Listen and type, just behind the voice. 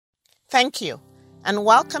Thank you, and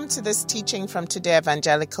welcome to this teaching from Today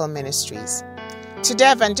Evangelical Ministries.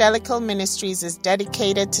 Today Evangelical Ministries is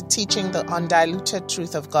dedicated to teaching the undiluted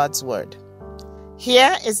truth of God's Word.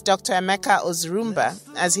 Here is Dr. Emeka Ozurumba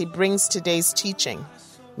as he brings today's teaching.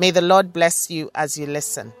 May the Lord bless you as you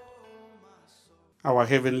listen. Our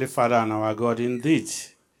Heavenly Father and our God, indeed,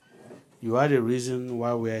 you are the reason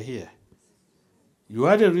why we are here. You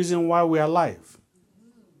are the reason why we are alive.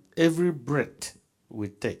 Every breath we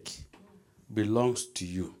take belongs to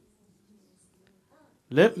you.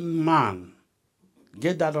 Let man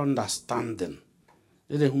get that understanding.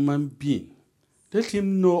 Let a human being, let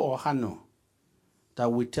him know or her know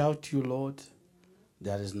that without you, Lord,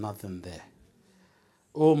 there is nothing there.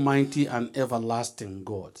 Almighty and everlasting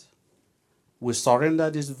God, we surrender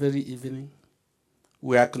this very evening.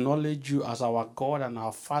 We acknowledge you as our God and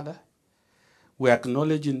our Father. We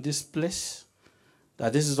acknowledge in this place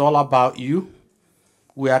that this is all about you.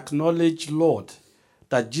 We acknowledge, Lord,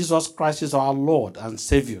 that Jesus Christ is our Lord and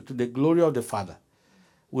Savior to the glory of the Father.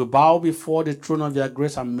 We bow before the throne of your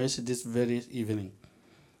grace and mercy this very evening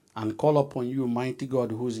and call upon you, mighty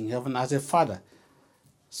God, who is in heaven, as a Father,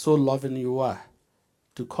 so loving you are,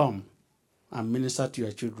 to come and minister to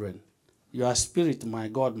your children. Your Spirit, my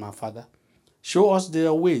God, my Father, show us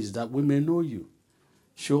their ways that we may know you.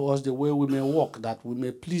 Show us the way we may walk, that we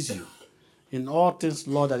may please you. In all things,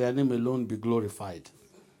 Lord, that your name alone be glorified.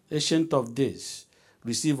 Ancient of days,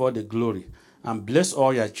 receive all the glory and bless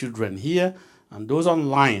all your children here and those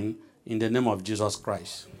online in the name of Jesus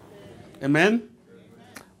Christ. Amen.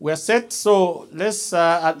 We're set, so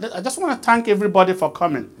I just want to thank everybody for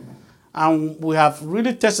coming. And we have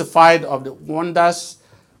really testified of the wonders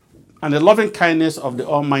and the loving kindness of the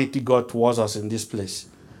Almighty God towards us in this place.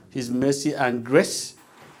 His mercy and grace.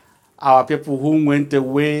 Our people who went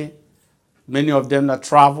away, many of them that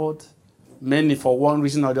traveled, many for one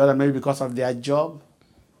reason or the other, maybe because of their job,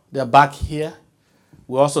 they're back here.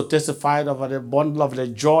 We also testified of the bundle of the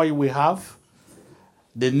joy we have.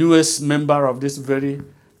 The newest member of this very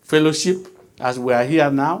fellowship, as we are here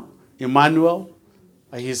now, Emmanuel,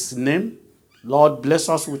 his name. Lord, bless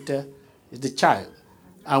us with the child.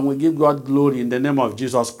 And we give God glory in the name of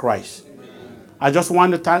Jesus Christ. Amen. I just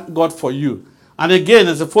want to thank God for you. And again,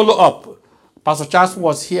 as a follow-up, Pastor Charles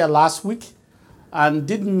was here last week and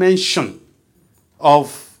did mention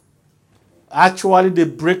of actually the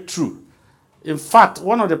breakthrough. In fact,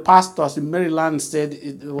 one of the pastors in Maryland said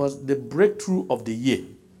it was the breakthrough of the year.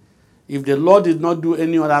 If the Lord did not do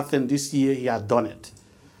any other thing this year, he had done it.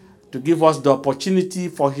 To give us the opportunity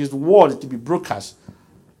for his word to be broadcast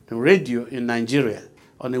on radio in Nigeria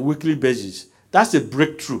on a weekly basis. That's a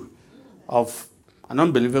breakthrough of an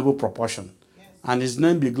unbelievable proportion. And his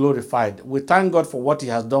name be glorified. We thank God for what he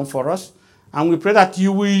has done for us. And we pray that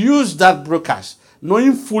you will use that broadcast,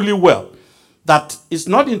 knowing fully well that it's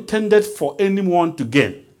not intended for anyone to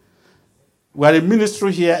gain. We are a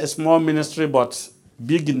ministry here, a small ministry, but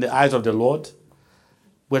big in the eyes of the Lord.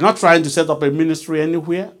 We're not trying to set up a ministry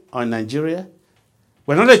anywhere or in Nigeria.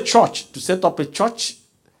 We're not a church to set up a church.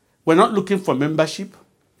 We're not looking for membership.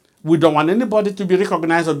 We don't want anybody to be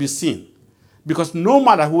recognized or be seen. Because no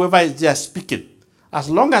matter whoever is there speaking, as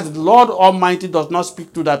long as the Lord Almighty does not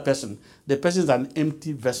speak to that person, the person is an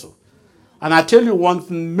empty vessel. And I tell you one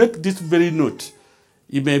thing, make this very note.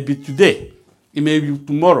 It may be today, it may be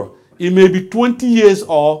tomorrow, it may be 20 years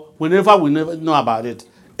or whenever we never know about it.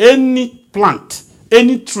 Any plant,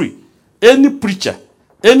 any tree, any preacher,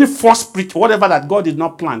 any false preacher, whatever that God did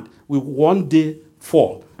not plant, will one day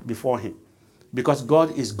fall before him. Because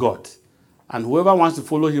God is God. And whoever wants to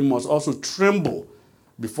follow him must also tremble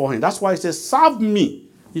before him. That's why he says, serve me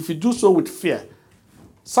if you do so with fear.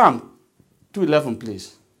 Psalm 2:11,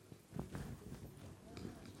 please.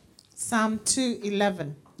 Psalm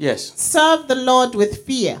 2:11. Yes. Serve the Lord with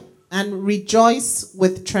fear and rejoice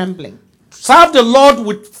with trembling. Serve the Lord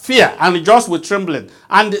with fear and rejoice with trembling.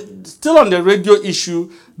 And still on the radio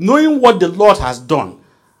issue, knowing what the Lord has done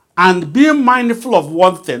and being mindful of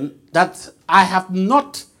one thing, that I have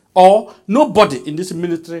not, or nobody in this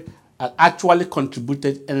ministry has actually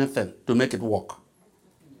contributed anything to make it work.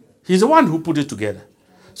 He's the one who put it together.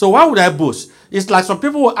 So why would I boast? It's like some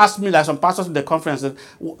people will ask me, like some pastors in the conference,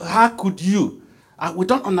 how could you? We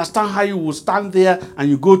don't understand how you will stand there and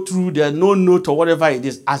you go through the no note or whatever it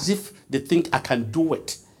is, as if they think I can do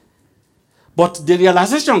it. But the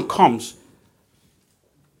realization comes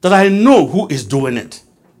that I know who is doing it.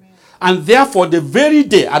 And therefore, the very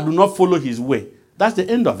day I do not follow his way, that's the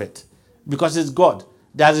end of it. Because it's God.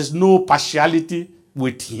 There is no partiality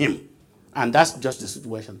with him. And that's just the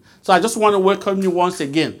situation. So I just want to welcome you once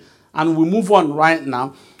again. And we move on right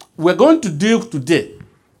now. We're going to deal today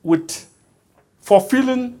with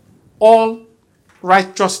fulfilling all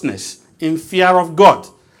righteousness in fear of God.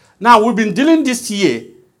 Now, we've been dealing this year,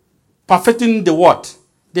 perfecting the what?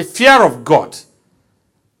 The fear of God.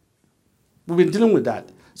 We've been dealing with that.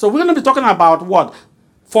 So we're going to be talking about what?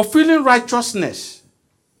 Fulfilling righteousness.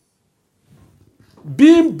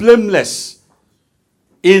 Being blameless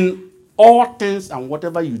in all things and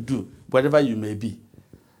whatever you do, wherever you may be.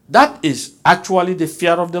 That is actually the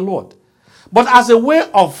fear of the Lord. But as a way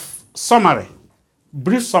of summary,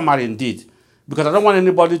 brief summary indeed, because I don't want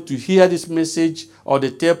anybody to hear this message or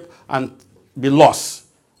the tape and be lost.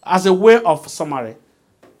 As a way of summary,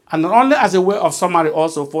 and not only as a way of summary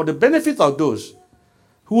also for the benefit of those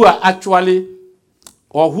who are actually,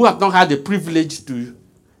 or who have not had the privilege to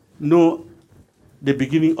know the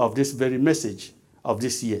beginning of this very message of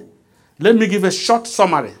this year. Let me give a short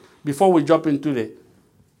summary before we jump into the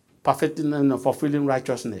perfecting and fulfilling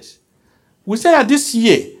righteousness. We say that this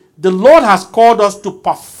year, the Lord has called us to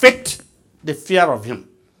perfect the fear of Him.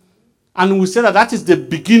 And we say that that is the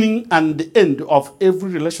beginning and the end of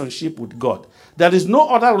every relationship with God. There is no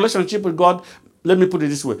other relationship with God, let me put it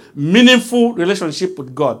this way, meaningful relationship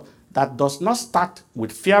with God that does not start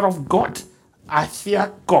with fear of God. I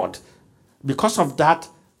fear God. Because of that,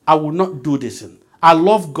 I will not do this thing. I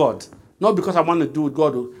love God. Not because I want to do it,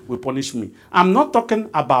 God will punish me. I'm not talking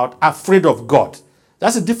about afraid of God.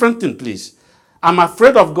 That's a different thing, please. I'm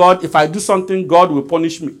afraid of God. If I do something, God will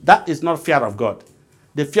punish me. That is not fear of God.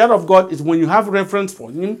 The fear of God is when you have reverence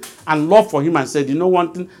for Him and love for Him and said, you know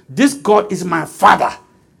one thing, this God is my Father.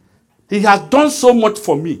 He has done so much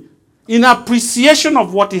for me. In appreciation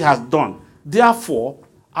of what He has done, therefore,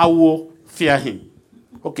 I will fear Him.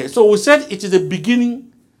 Okay, so we said it is the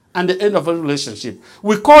beginning and the end of a relationship.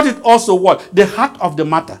 We called it also what? The heart of the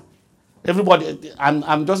matter. Everybody,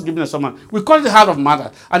 I'm just giving a summary. We call it the heart of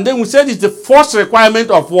matter. And then we said it's the first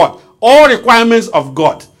requirement of what? All requirements of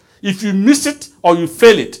God. If you miss it or you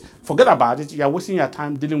fail it, forget about it. You are wasting your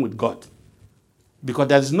time dealing with God. Because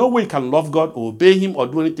there is no way you can love God or obey Him or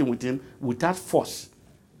do anything with Him without force,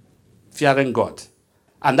 fearing God.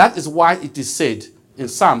 And that is why it is said in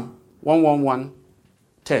Psalm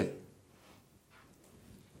 111:10.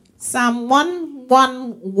 Psalm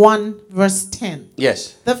 111 verse 10.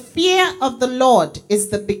 Yes. The fear of the Lord is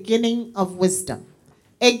the beginning of wisdom.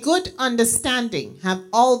 A good understanding have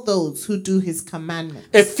all those who do His commandments.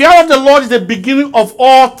 A fear of the Lord is the beginning of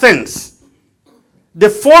all things.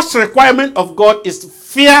 The first requirement of God is to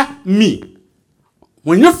fear me.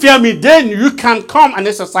 When you fear me, then you can come and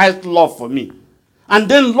exercise love for me. And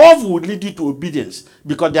then love will lead you to obedience.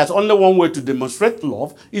 Because there's only one way to demonstrate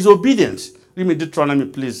love is obedience. Read me Deuteronomy,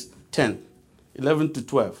 please.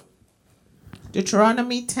 10:11-12.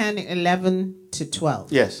 Deuteronomy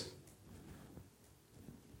 10:11-12. Yes.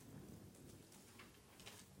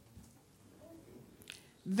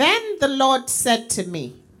 Then the Lord said to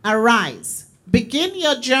me, arise, begin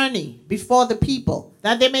your journey before the people,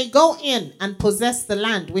 that they may go in and possess the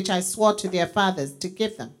land which I swore to their fathers to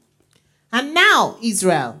give them. And now,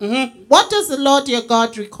 Israel, what does the Lord your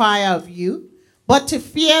God require of you? But to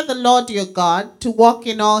fear the Lord your God, to walk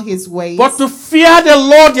in all His ways. But to fear the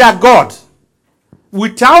Lord your God.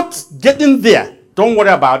 Without getting there, don't worry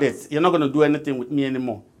about it. You're not going to do anything with me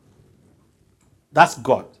anymore. That's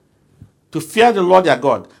God. To fear the Lord your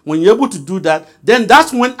God. When you're able to do that, then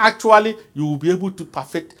that's when actually you will be able to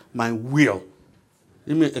perfect my will.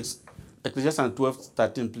 Give me Ecclesiastes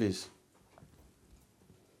 12:13, please.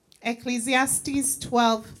 Ecclesiastes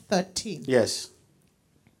 12:13. Yes.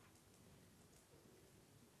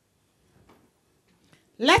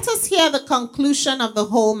 Let us hear the conclusion of the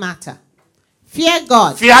whole matter. Fear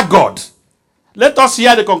God. Fear God. Let us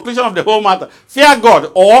hear the conclusion of the whole matter. Fear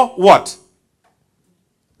God or what?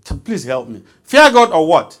 Please help me. Fear God or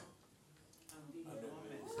what?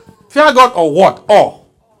 Fear God or what? Or?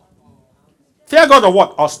 Fear God or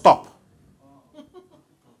what? Or stop?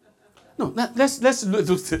 No, let's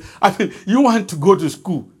look. I mean, you want to go to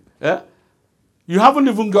school. Yeah? You haven't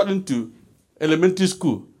even gotten to elementary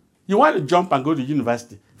school. You want to jump and go to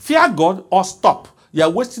university. Fear God or stop. You are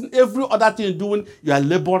wasting every other thing you're doing. You are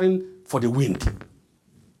laboring for the wind.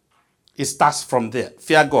 It starts from there.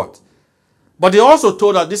 Fear God. But he also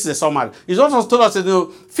told us, this is a summary. He also told us, you know,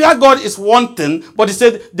 fear God is one thing, but he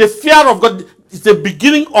said the fear of God is the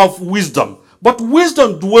beginning of wisdom. But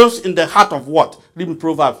wisdom dwells in the heart of what? Read me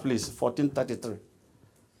Proverbs, please, 14:33.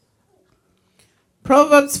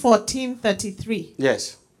 Proverbs 14:33.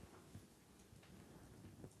 Yes.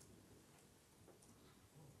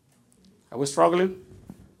 Are we struggling?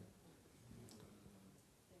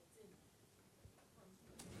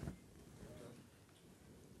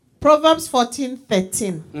 Proverbs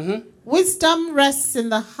 14:13. Wisdom rests in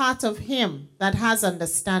the heart of him that has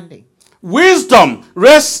understanding. Wisdom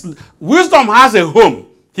has a home.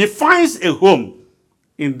 He finds a home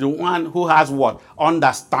in the one who has what?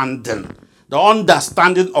 Understanding. The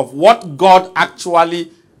understanding of what God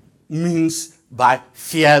actually means by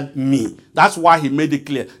fear me. That's why he made it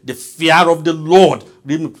clear. The fear of the Lord.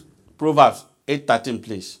 Read me Proverbs 8:13,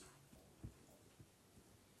 please.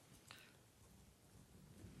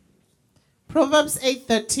 Proverbs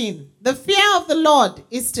 8:13. The fear of the Lord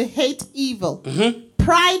is to hate evil,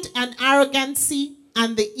 pride and arrogancy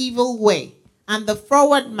and the evil way, and the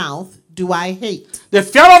forward mouth do I hate. The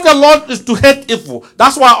fear of the Lord is to hate evil.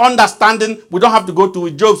 That's why understanding, we don't have to go to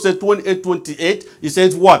it. Job said 28:28. He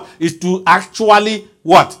says what? Is to actually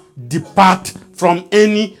what? Depart from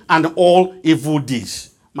any and all evil deeds.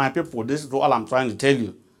 My people, this is all I'm trying to tell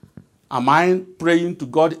you. Am I praying to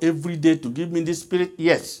God every day to give me this spirit?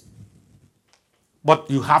 Yes.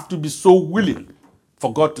 But you have to be so willing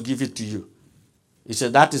for God to give it to you. He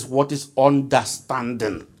said that is what is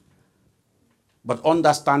understanding. But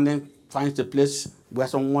understanding finds a place where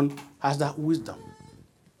someone has that wisdom.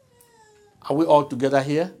 Are we all together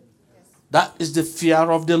here? Yes. That is the fear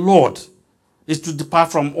of the Lord, is to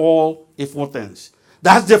depart from all evil things.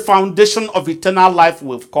 That's the foundation of eternal life,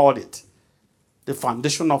 we've called it. The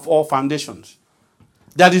foundation of all foundations.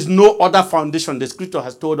 There is no other foundation, the scripture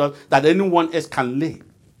has told us, that anyone else can lay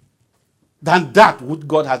than that which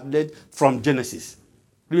God has laid from Genesis.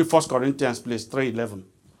 Read 1 Corinthians, please, 3:11.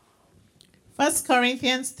 1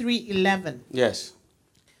 Corinthians 3:11. Yes.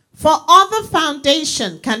 For other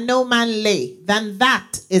foundation can no man lay than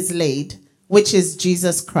that is laid, which is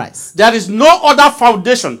Jesus Christ. There is no other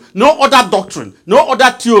foundation, no other doctrine, no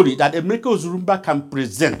other theory that Emeka Ozurumba can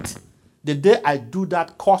present. The day I do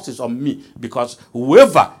that, curse is on me, because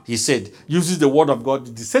whoever, he said, uses the word of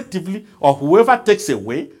God deceptively, or whoever takes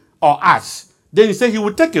away or adds, then he said he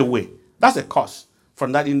will take away. That's a curse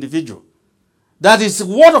from that individual. That is the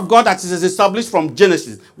word of God that is established from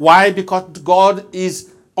Genesis. Why? Because God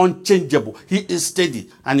is unchangeable. He is steady,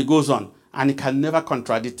 and he goes on, and he can never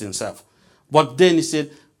contradict himself. But then he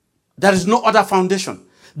said, there is no other foundation.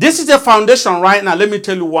 This is a foundation right now. Let me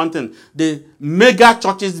tell you one thing. The mega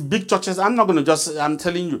churches, big churches, I'm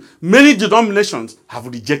telling you, many denominations have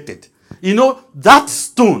rejected. You know, that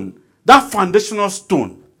stone, that foundational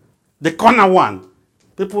stone, the corner one,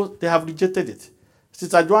 people, they have rejected it.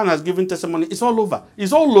 Sister Joanne has given testimony. It's all over.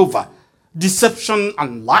 It's all over. Deception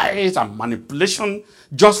and lies and manipulation,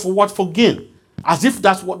 just for what? For gain. As if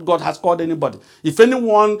that's what God has called anybody. If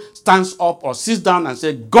anyone stands up or sits down and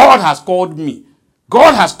says, God has called me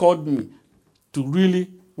to really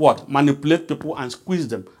what? Manipulate people and squeeze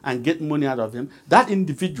them and get money out of them, that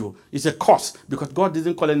individual is a curse, because God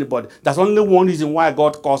didn't call anybody. That's only one reason why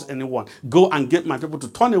God calls anyone. Go and get my people to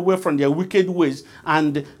turn away from their wicked ways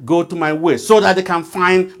and go to my ways, so that they can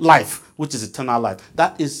find life, which is eternal life.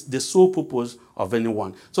 That is the sole purpose of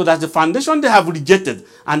anyone. So that's the foundation they have rejected.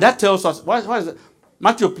 And that tells us, what is it?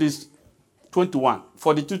 Matthew, please, 21,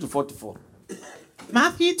 42 to 44.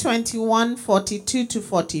 Matthew 21, 42 to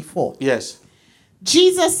 44. Yes.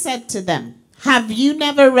 Jesus said to them, have you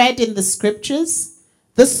never read in the scriptures?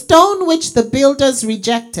 The stone which the builders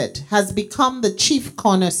rejected has become the chief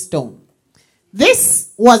cornerstone.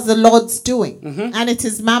 This was the Lord's doing, and it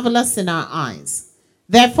is marvelous in our eyes.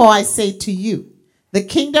 Therefore I say to you, the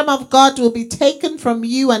kingdom of God will be taken from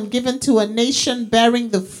you and given to a nation bearing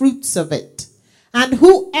the fruits of it. And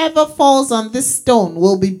whoever falls on this stone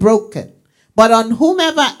will be broken, but on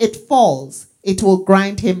whomever it falls, it will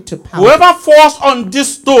grind him to powder. Whoever falls on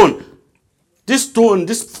this stone,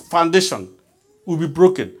 this foundation will be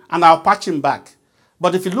broken, and I'll patch him back.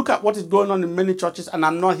 But if you look at what is going on in many churches, and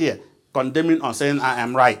I'm not here condemning or saying I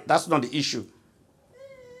am right, that's not the issue.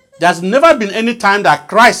 There's never been any time that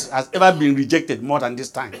Christ has ever been rejected more than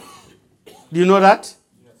this time. Do you know that?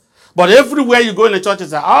 Yes. But everywhere you go in the church,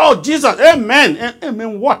 it's like, oh, Jesus, amen.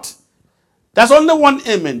 Amen what? There's only one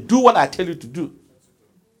amen. Do what I tell you to do.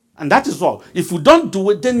 And that is all. If you don't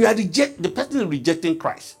do it, then you are the person is rejecting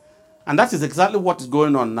Christ. And that is exactly what is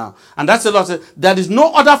going on now. And that's the Lord said, there is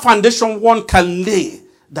no other foundation one can lay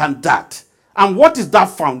than that. And what is that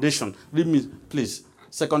foundation? Read me, please.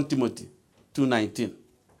 2 Timothy 2:19.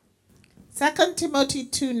 2 Timothy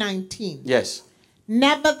 2:19. Yes.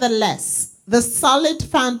 Nevertheless, the solid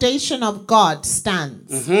foundation of God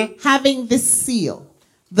stands, having this seal.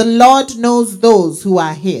 The Lord knows those who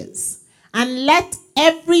are his. And let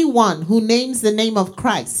everyone who names the name of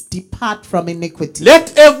Christ depart from iniquity.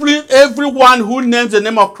 Let everyone who names the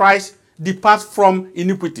name of Christ depart from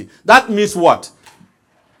iniquity. That means what?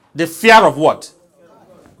 The fear of what?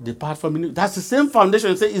 Depart from me. That's the same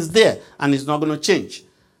foundation. Say is there and it's not going to change.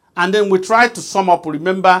 And then we try to sum up.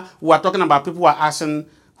 Remember, we are talking about people who are asking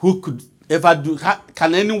who could ever do,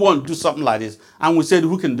 can anyone do something like this? And we said,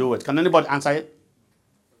 who can do it? Can anybody answer it?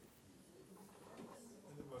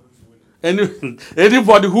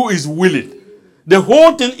 Anybody who is willing. The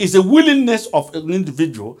whole thing is a willingness of an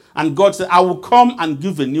individual. And God said, I will come and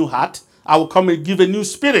give a new heart. I will come and give a new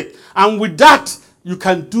spirit. And with that, you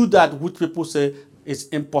can do that which people say is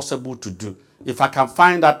impossible to do. If I can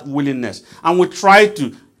find that willingness. And we try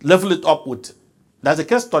to level it up with, that's the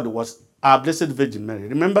case study was our Blessed Virgin Mary.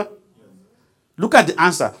 Remember? Look at the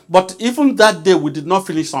answer. But even that day, we did not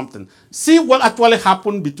finish something. See what actually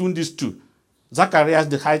happened between these two. Zacharias,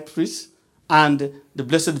 the high priest, and the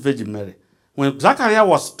Blessed Virgin Mary. When Zacharias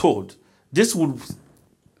was told this would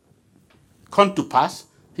come to pass,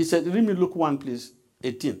 he said, read me Luke 1, please,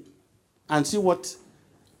 18. And see what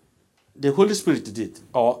the Holy Spirit did,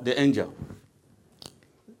 or the angel.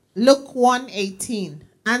 Luke 1:18.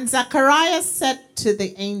 And Zacharias said to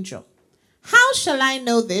the angel, how shall I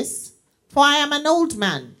know this? For I am an old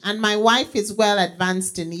man, and my wife is well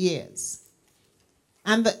advanced in years.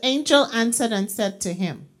 And the angel answered and said to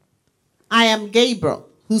him, I am Gabriel,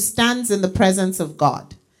 who stands in the presence of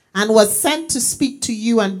God, and was sent to speak to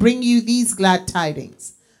you and bring you these glad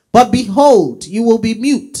tidings. But behold, you will be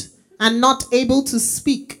mute and not able to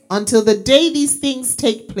speak until the day these things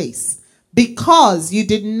take place, because you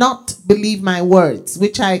did not believe my words,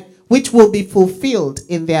 which will be fulfilled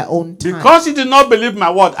in their own time. Because you did not believe my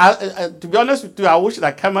word. To be honest with you, I wish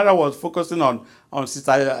that camera was focusing on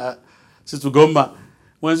Sister Gomba.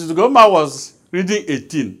 When Sister Gomba was reading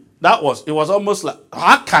 18, it was almost like,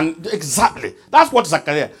 how can, exactly. That's what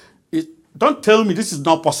Zachariah, don't tell me this is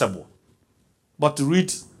not possible. But to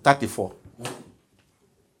read 34.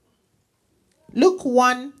 Luke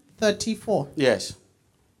 1:34. Yes.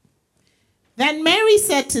 Then Mary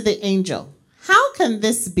said to the angel, how can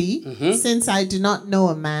this be, since I do not know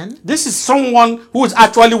a man? This is someone who is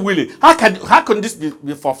actually willing. How can this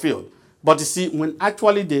be fulfilled? But you see, when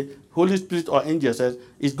actually the Holy Spirit or angel says,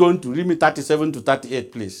 it's going to read me 37 to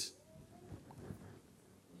 38, please.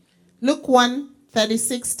 Luke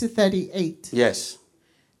 1:36 to 38. Yes.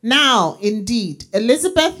 Now, indeed,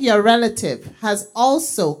 Elizabeth, your relative, has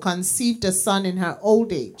also conceived a son in her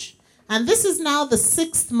old age. And this is now the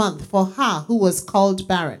 6th month for her who was called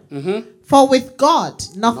barren. For with God,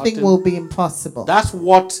 nothing will be impossible. That's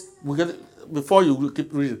what we're going to, before you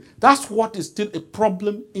keep reading, that's what is still a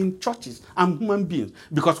problem in churches and human beings.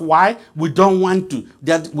 Because why? We don't want to.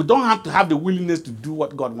 We don't have to have the willingness to do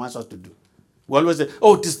what God wants us to do. We always say,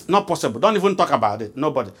 oh, it is not possible. Don't even talk about it.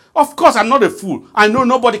 Nobody. Of course, I'm not a fool. I know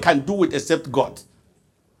nobody can do it except God.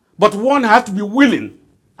 But one has to be willing.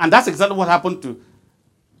 And that's exactly what happened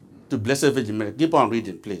to Blessed Virgin Mary. Keep on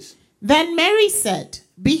reading, please. Then Mary said,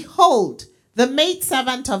 behold, the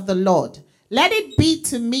maidservant of the Lord. Let it be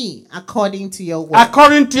to me according to your word.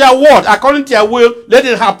 According to your word, according to your will, let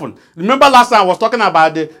it happen. Remember last time I was talking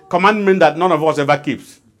about the commandment that none of us ever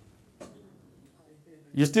keeps.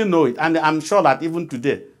 You still know it. And I'm sure that even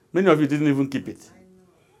today, many of you didn't even keep it.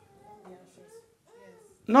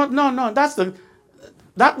 No.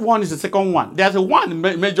 That one is the second one. There's a one,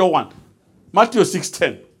 major one. Matthew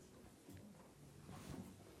 6:10.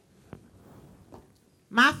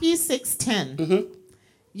 Matthew 6:10.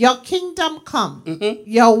 Your kingdom come.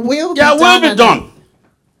 Your will be done. Your will be done.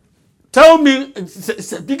 Tell me, it's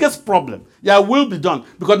the biggest problem. Your will be done.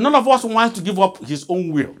 Because none of us wants to give up his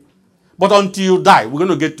own will. But until you die, we're going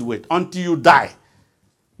to get to it. Until you die.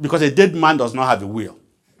 Because a dead man does not have a will.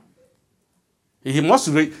 He must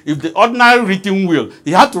read, if the ordinary written will,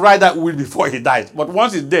 he had to write that will before he dies. But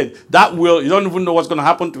once he's dead, that will, you don't even know what's going to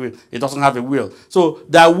happen to it. It doesn't have a will. So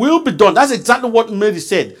that will be done. That's exactly what Mary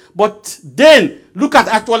said. But then, look at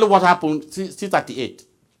actually what happened. See 38.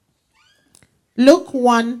 Luke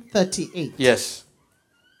 1:38. Yes.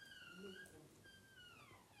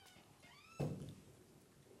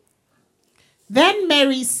 Then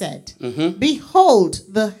Mary said, behold,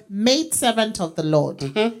 the maidservant of the Lord.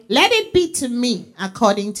 Let it be to me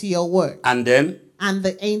according to your word. And then? And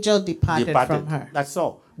the angel departed from her. That's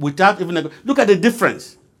all. Without even look at the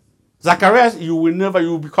difference. Zacharias, you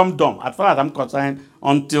will become dumb, as far as I'm concerned,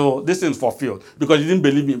 until this thing is fulfilled. Because you didn't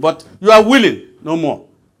believe me. But you are willing, no more.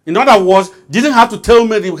 In other words, you didn't have to tell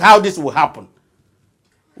me how this will happen.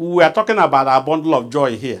 We are talking about our bundle of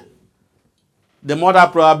joy here. The mother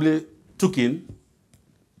probably took in.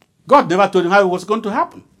 God never told him how it was going to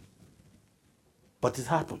happen. But it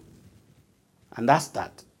happened. And that's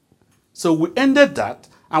that. So we ended that,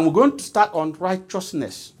 and we're going to start on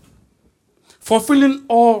righteousness. Fulfilling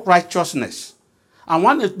all righteousness. I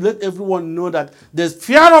want to let everyone know that the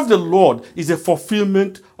fear of the Lord is a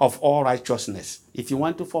fulfillment of all righteousness. If you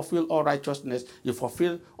want to fulfill all righteousness, you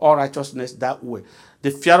fulfill all righteousness that way.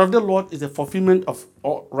 The fear of the Lord is a fulfillment of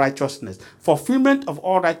all righteousness. Fulfillment of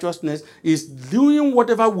all righteousness is doing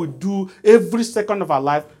whatever we do every second of our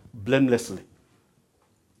life blamelessly.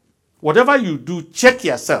 Whatever you do, check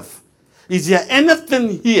yourself. Is there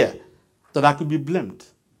anything here that I could be blamed?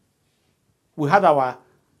 We had our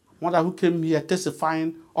mother who came here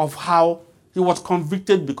testifying of how he was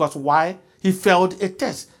convicted because why? He failed a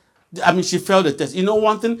test. She failed a test. You know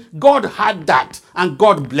one thing? God had that and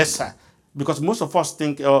God bless her. Because most of us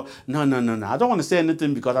think, oh, no. I don't want to say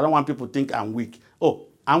anything because I don't want people to think I'm weak. Oh,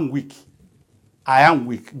 I'm weak. I am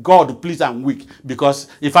weak. God, please, I'm weak. Because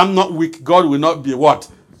if I'm not weak, God will not be what?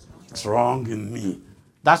 Strong in me.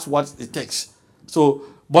 That's what it takes. So,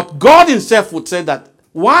 but God himself would say that,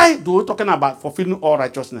 why do we talking about fulfilling all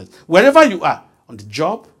righteousness? Wherever you are, on the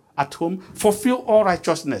job, at home, fulfill all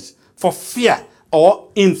righteousness for fear or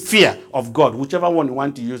in fear of God. Whichever one you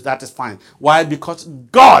want to use, that is fine. Why? Because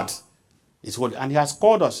God is holy and he has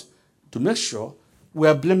called us to make sure we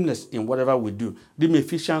are blameless in whatever we do. Read me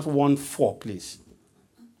Ephesians 1:4, please.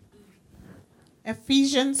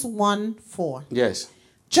 Ephesians 1:4. Yes.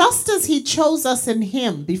 Just as he chose us in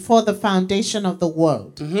him before the foundation of the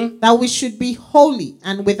world, that we should be holy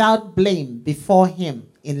and without blame before him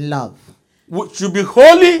in love. We should be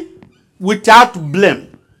holy without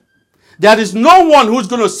blame. There is no one who's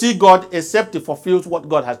going to see God except he fulfills what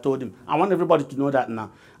God has told him. I want everybody to know that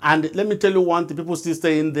now. And let me tell you one thing, people still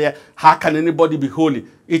say in there, how can anybody be holy?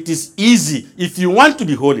 It is easy. If you want to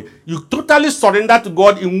be holy, you totally surrender to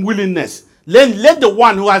God in willingness. Let the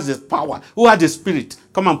one who has the power, who has the spirit,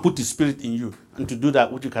 come and put his spirit in you and to do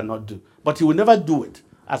that which you cannot do. But he will never do it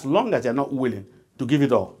as long as you're not willing to give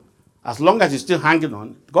it all. As long as you're still hanging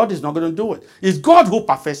on, God is not going to do it. It's God who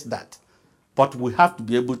perfects that. But we have to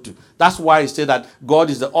be able to. That's why he said that God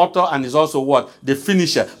is the author and is also what? The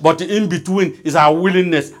finisher. But the in between is our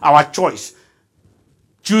willingness, our choice.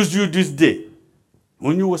 Choose you this day.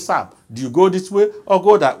 When you will serve, do you go this way or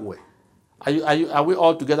go that way? Are we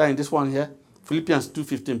all together in this one here? Philippians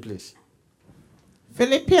 2:15, please.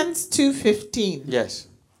 Philippians 2:15. Yes.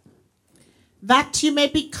 That you may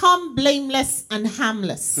become blameless and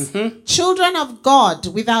harmless, children of God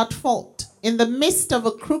without fault, in the midst of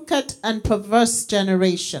a crooked and perverse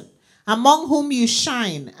generation, among whom you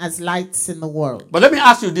shine as lights in the world. But let me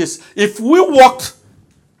ask you this. If we walked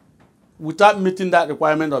without meeting that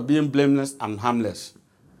requirement of being blameless and harmless,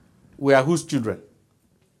 we are whose children?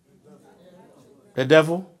 The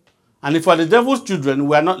devil. And if we are the devil's children,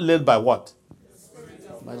 we are not led by what?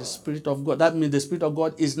 By the Spirit of God. That means the Spirit of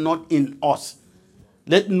God is not in us.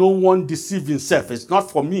 Let no one deceive himself. It's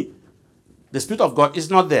not for me. The Spirit of God is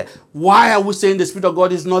not there. Why are we saying the Spirit of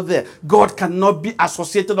God is not there? God cannot be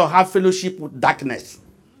associated or have fellowship with darkness.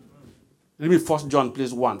 Read me 1 John,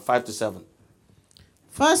 please, 1:5-7.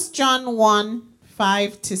 1 John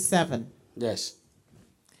 1:5-7. Yes.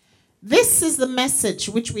 This is the message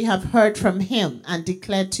which we have heard from him and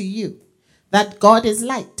declared to you, that God is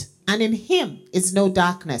light, and in him is no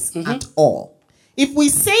darkness at all. If we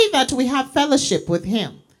say that we have fellowship with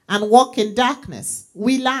him and walk in darkness,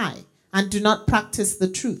 we lie and do not practice the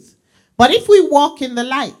truth. But if we walk in the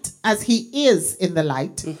light, as he is in the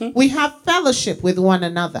light, we have fellowship with one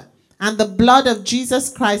another, and the blood of Jesus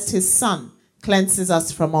Christ, his Son, cleanses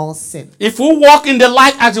us from all sin. If we walk in the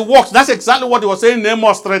light as he walks, that's exactly what he was saying in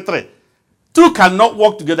Amos 3:3. Two cannot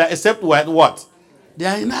walk together except with what? They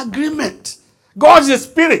are in agreement. God is a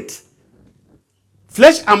spirit.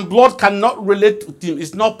 Flesh and blood cannot relate to him.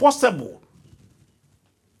 It's not possible.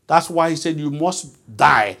 That's why he said you must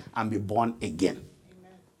die and be born again.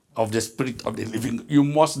 Amen. Of the Spirit of the living. You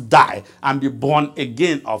must die and be born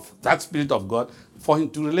again of that Spirit of God for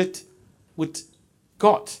him to relate with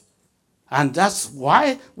God. And that's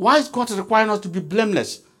why is God requiring us to be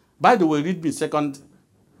blameless? By the way, read me 2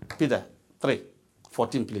 Peter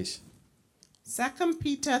 3:14, please. 2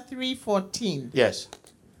 Peter 3:14. Yes.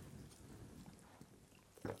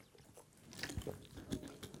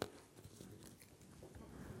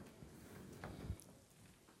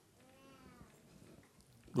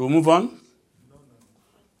 We'll move on.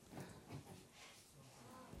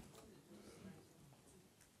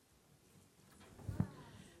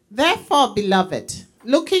 Therefore, beloved,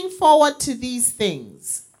 looking forward to these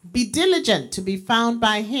things, be diligent to be found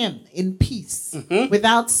by him in peace,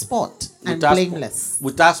 without spot and blameless.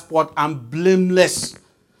 Without spot and blameless.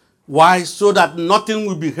 Why? So that nothing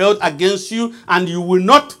will be held against you and you will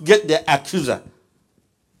not get the accuser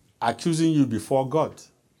accusing you before God.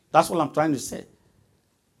 That's what I'm trying to say.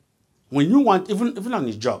 When you want, even on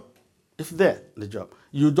your job, if there, the job,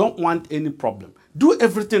 you don't want any problem. Do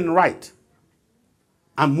everything right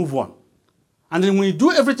and move on. And then when you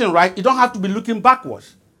do everything right, you don't have to be looking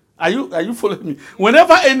backwards. Are you following me?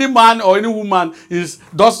 Whenever any man or any woman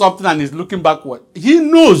does something and is looking backward, he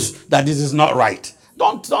knows that this is not right.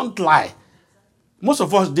 Don't lie. Most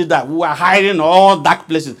of us did that. We were hiding all dark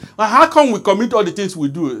places. Well, how come we commit all the things we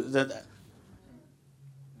do?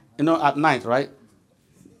 At night, right?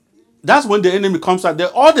 That's when the enemy comes out.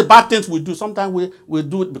 All the bad things we do, sometimes we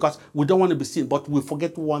do it because we don't want to be seen, but we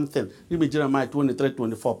forget one thing. Give me Jeremiah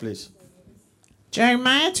 23:24, please.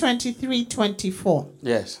 Jeremiah 23:24.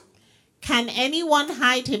 Yes. Can anyone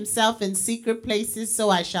hide himself in secret places so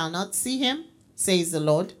I shall not see him? Says the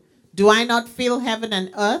Lord. Do I not fill heaven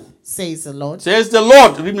and earth? Says the Lord. Says the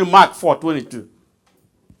Lord. Read me Mark 4:22.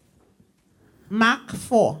 Mark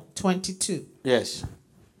 4:22. Yes.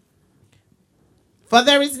 For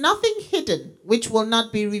there is nothing hidden which will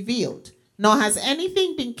not be revealed, nor has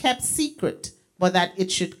anything been kept secret, but that it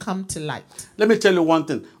should come to light. Let me tell you one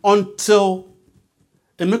thing. Until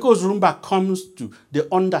Emeka Ozurumba comes to the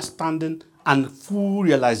understanding and full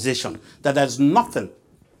realization that there's nothing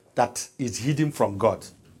that is hidden from God.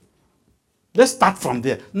 Let's start from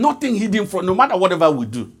there. Nothing hidden from, no matter whatever we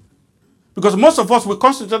do. Because most of us, we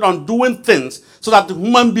concentrate on doing things so that the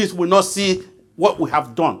human beings will not see what we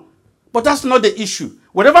have done. But that's not the issue.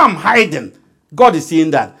 Whatever I'm hiding, God is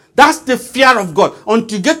seeing that. That's the fear of God.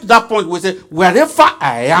 Until you get to that point where we say, wherever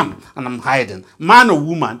I am and I'm hiding, man or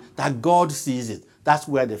woman, that God sees it. That's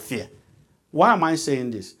where the fear. Why am I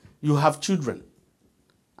saying this? You have children.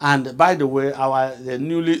 And by the way, the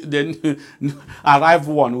newly arrived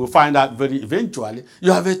one will find out very eventually.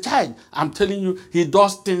 You have a child. I'm telling you, he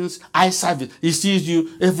does things, eye service. He sees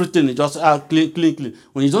you, everything. He just clean.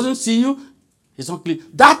 When he doesn't see you, he's not clean.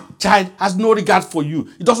 That child has no regard for you.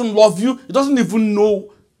 He doesn't love you. He doesn't even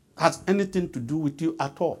know has anything to do with you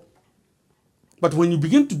at all. But when you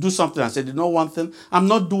begin to do something and say, you know one thing, I'm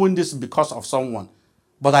not doing this because of someone,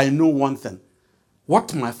 but I know one thing.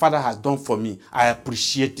 What my father has done for me, I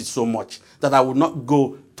appreciate it so much that I will not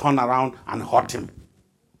go turn around and hurt him.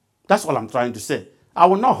 That's all I'm trying to say. I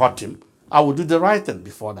will not hurt him. I will do the right thing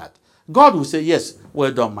before that. God will say, yes,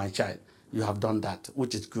 well done, my child. You have done that,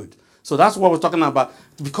 which is good. So that's what we're talking about.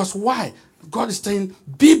 Because why? God is saying,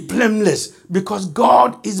 be blameless, because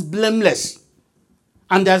God is blameless.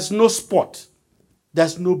 And there's no spot.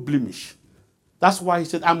 There's no blemish. That's why he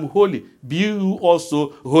said, I'm holy. Be you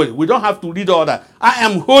also holy. We don't have to read all that. I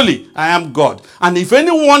am holy. I am God. And if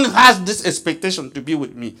anyone has this expectation to be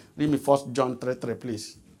with me, read me 1 John 3:3,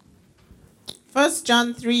 please. 1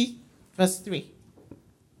 John 3, verse 3.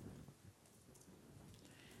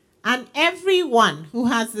 And everyone who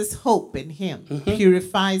has this hope in him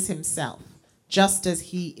purifies himself, just as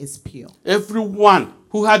he is pure. Everyone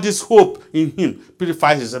who had this hope in him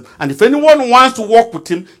purifies himself. And if anyone wants to walk with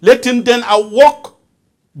him, let him then walk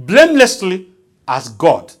blamelessly as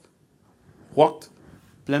God walked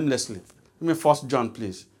blamelessly. Give me 1 John,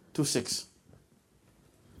 please. 2:6.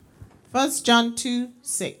 1 John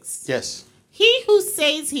 2:6. Yes. He who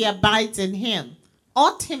says he abides in him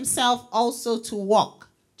ought himself also to walk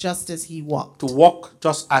just as he walked. To walk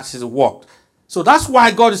just as he walked. So that's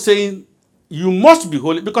why God is saying, you must be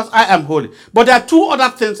holy because I am holy. But there are two other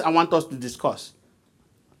things I want us to discuss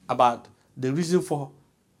about the reason for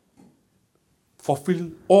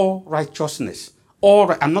fulfilling all righteousness.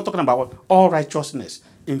 I'm not talking about all righteousness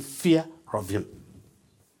in fear of him.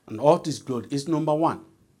 And all this glory is number one.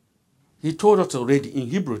 He told us already in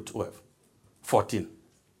Hebrews 12:14.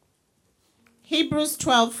 Hebrews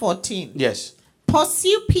 12:14. Yes.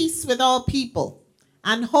 Pursue peace with all people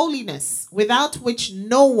and holiness, without which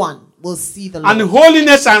no one will see the Lord. And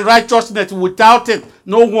holiness and righteousness, without it,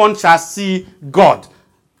 no one shall see God.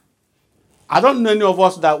 I don't know any of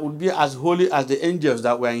us that would be as holy as the angels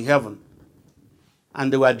that were in heaven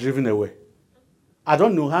and they were driven away. I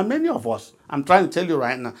don't know how many of us. I'm trying to tell you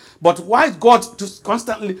right now. But why is God just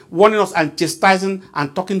constantly warning us and chastising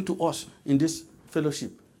and talking to us in this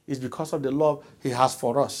fellowship? It's because of the love he has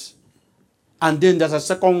for us. And then there's a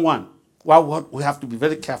second one. What we have to be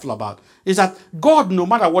very careful about is that God, no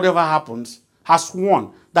matter whatever happens, has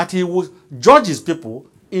sworn that he will judge his people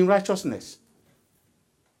in righteousness.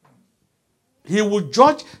 He will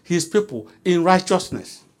judge his people in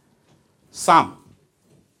righteousness. Psalm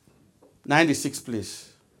 96, please.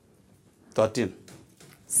 13.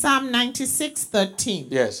 Psalm 96:13.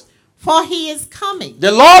 Yes. For he is coming.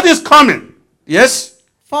 The Lord is coming. Yes.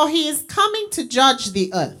 For he is coming to judge the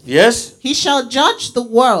earth. Yes. He shall judge the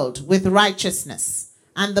world with righteousness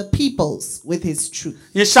and the peoples with his truth.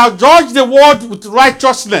 He shall judge the world with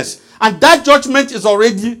righteousness And that judgment is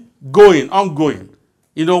already ongoing.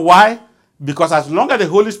 You know why? Because as long as the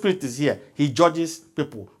Holy Spirit is here, he judges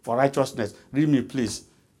people for righteousness. Read me, please.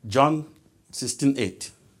 John 16:8.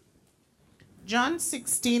 John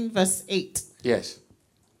 16, verse 8. Yes.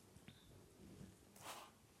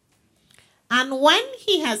 And when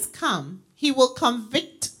he has come, he will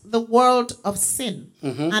convict the world of sin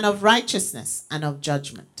and of righteousness and of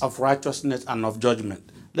judgment. Of righteousness and of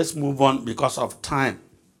judgment. Let's move on because of time.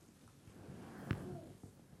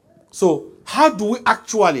 So, how do we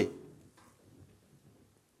actually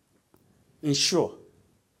ensure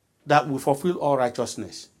that we fulfill all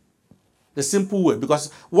righteousness? The simple way,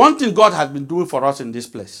 because one thing God has been doing for us in this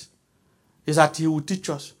place is that he will teach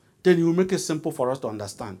us, then he will make it simple for us to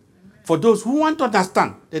understand. For those who want to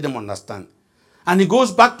understand, let them understand. And he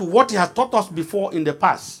goes back to what he has taught us before in the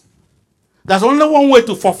past. There's only one way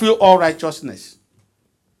to fulfill all righteousness.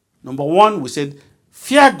 Number one, we said,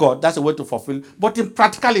 fear God, that's a way to fulfill. But in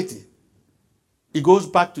practicality, it goes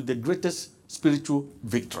back to the greatest spiritual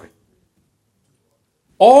victory.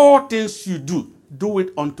 All things you do, do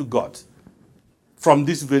it unto God from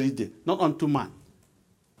this very day, not unto man.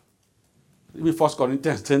 Give me 1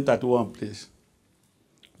 Corinthians 10:31, please.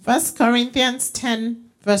 1 Corinthians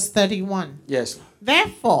 10, verse 31. Yes.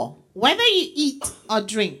 Therefore, whether you eat or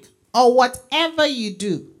drink, or whatever you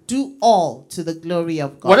do all to the glory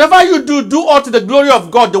of God. Whatever you do, do all to the glory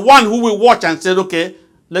of God, the one who will watch and say, okay,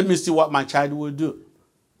 let me see what my child will do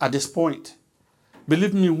at this point.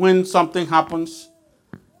 Believe me, when something happens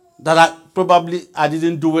that I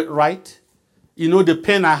didn't do it right, you know the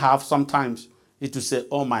pain I have sometimes is to say,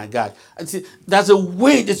 oh my God. And see, there's a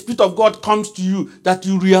way the Spirit of God comes to you that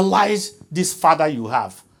you realize this Father you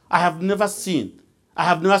have. I have never seen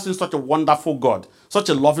such a wonderful God, such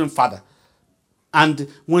a loving Father. And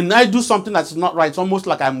when I do something that's not right, it's almost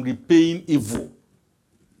like I'm repaying evil.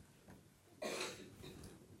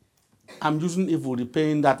 I'm using evil,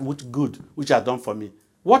 repaying that which good, which has done for me.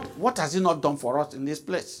 What has he not done for us in this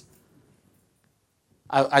place?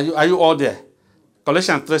 Are you all there?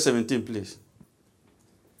 Colossians 3:17, please.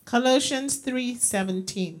 Colossians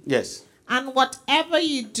 3:17. Yes. And whatever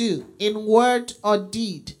you do in word or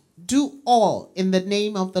deed, do all in the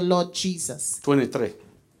name of the Lord Jesus. 23.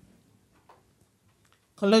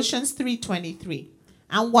 Colossians 3:23.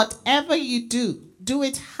 And whatever you do, do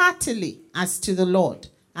it heartily as to the Lord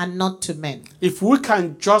and not to men. If we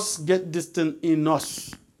can just get this thing in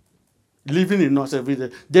us, living in us every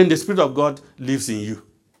day, then the Spirit of God lives in you.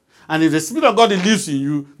 And if the Spirit of God lives in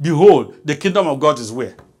you, behold, the kingdom of God is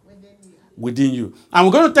where? Within you. And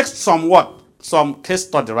we're going to take some case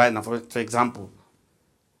study right now, for example.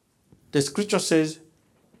 The scripture says,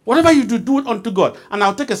 whatever you do, do it unto God. And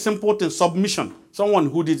I'll take a simple thing, submission. Someone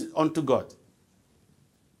who did it unto God.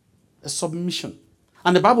 A submission.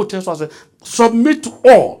 And the Bible tells us, submit to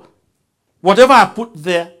all. Whatever I put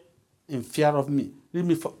there in fear of me. Read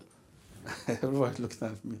me for... Everybody's looking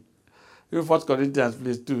at me. Read 1 Corinthians,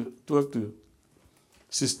 please,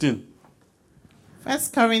 12-16. 1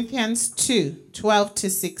 Corinthians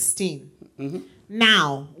 2:12-16.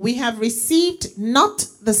 Now we have received not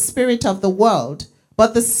the spirit of the world,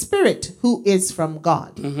 but the Spirit who is from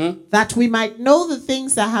God, that we might know the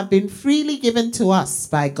things that have been freely given to us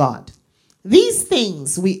by God. These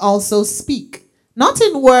things we also speak, not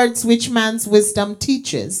in words which man's wisdom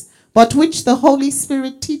teaches, but which the Holy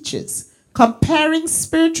Spirit teaches, comparing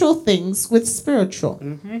spiritual things with spiritual.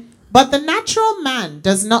 But the natural man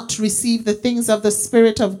does not receive the things of the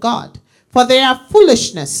Spirit of God, for they are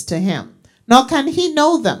foolishness to him, nor can he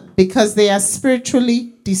know them, because they are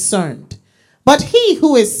spiritually discerned. But he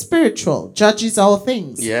who is spiritual judges all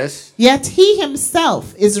things. Yes. Yet he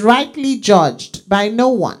himself is rightly judged by no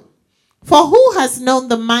one. For who has known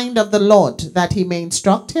the mind of the Lord that he may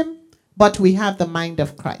instruct him? But we have the mind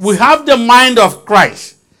of Christ. We have the mind of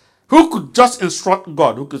Christ. Who could just instruct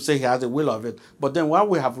God? Who could say he has the will of it? But then while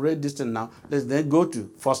we have read this thing now, let's then go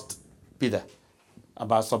to 1 Peter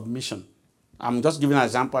about submission. I'm just giving an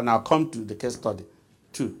example and I'll come to the case study.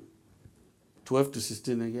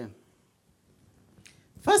 2:12-16 again.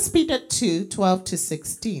 1 Peter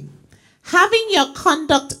 2:12-16. Having your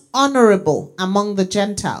conduct honorable among the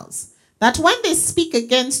Gentiles, that when they speak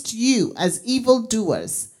against you as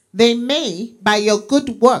evildoers, they may, by your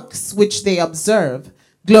good works which they observe,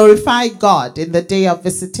 glorify God in the day of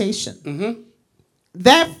visitation.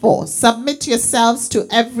 Therefore, submit yourselves to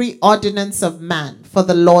every ordinance of man for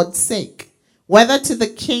the Lord's sake, whether to the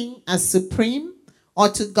king as supreme, or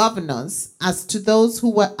to governors as to those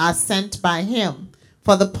who are sent by him,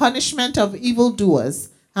 for the punishment of evildoers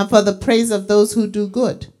and for the praise of those who do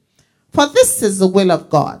good. For this is the will of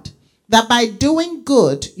God, that by doing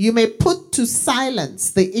good you may put to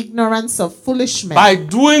silence the ignorance of foolish men. By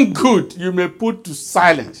doing good, you may put to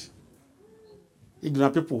silence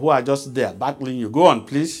ignorant people who are just there battling you. Go on,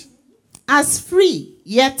 please. As free,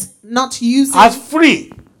 yet not using As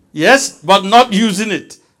free, yes, but not using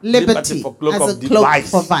it. liberty for cloak as of a cloak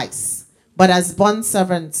vice. for vice, but as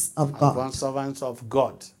bondservants of God. Bondservants of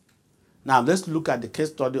God. Now let's look at the case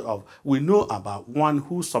study of, we know about one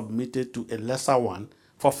who submitted to a lesser one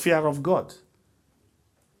for fear of God,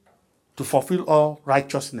 to fulfill all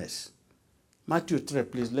righteousness. Matthew 3,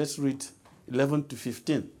 please, let's read 11 to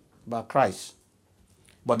 15 about Christ.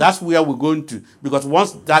 But that's where we're going to, because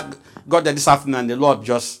once that got there this afternoon, the Lord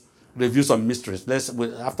just revealed some mysteries.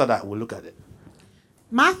 After that, we'll look at it.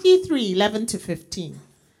 Matthew 3, 11 to 15.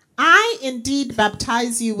 I indeed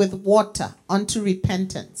baptize you with water unto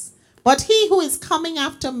repentance, but he who is coming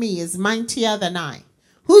after me is mightier than I,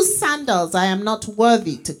 whose sandals I am not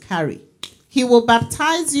worthy to carry. He will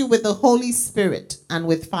baptize you with the Holy Spirit and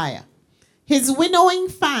with fire. His winnowing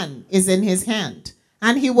fan is in his hand,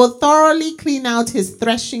 and he will thoroughly clean out his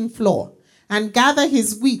threshing floor and gather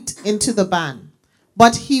his wheat into the barn,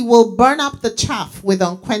 but he will burn up the chaff with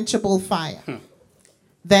unquenchable fire.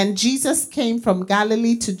 Then Jesus came from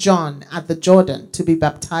Galilee to John at the Jordan to be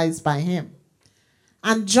baptized by him.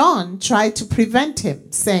 And John tried to prevent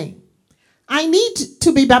him, saying, I need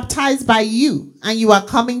to be baptized by you, and you are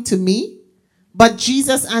coming to me? But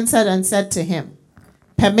Jesus answered and said to him,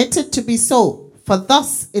 Permit it to be so, for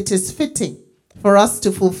thus it is fitting for us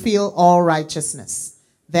to fulfill all righteousness.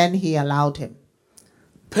 Then he allowed him.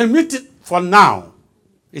 Permit it for now.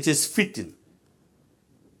 It is fitting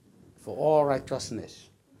for all righteousness.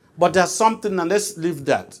 But there's something, and let's leave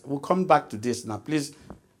that. We'll come back to this now. Please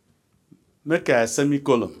make a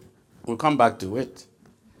semicolon. We'll come back to it.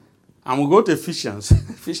 And we'll go to Ephesians.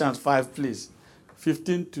 Ephesians 5, please.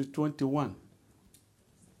 15 to 21.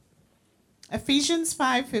 Ephesians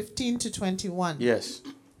 5, 15 to 21. Yes.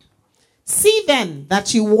 See then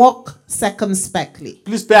that you walk circumspectly.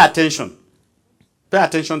 Please pay attention. Pay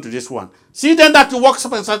attention to this one. See then that you walk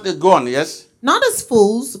circumspectly. Go on, yes? Not as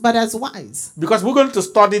fools, but as wise. Because we're going to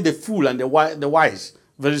study the fool and the wise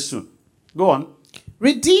very soon. Go on.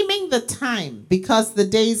 Redeeming the time, because the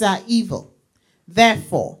days are evil.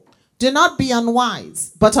 Therefore, do not be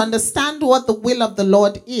unwise, but understand what the will of the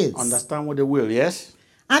Lord is. Understand what the will, yes?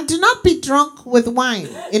 And do not be drunk with wine,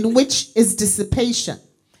 in which is dissipation,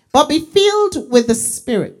 but be filled with the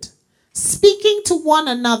Spirit, speaking to one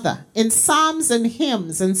another in psalms and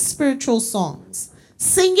hymns and spiritual songs,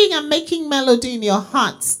 singing and making melody in your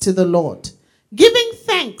hearts to the Lord, giving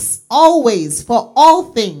thanks always for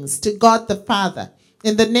all things to God the Father,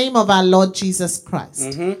 in the name of our Lord Jesus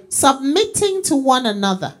Christ, submitting to one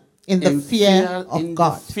another in the fear of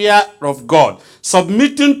God. Fear of God.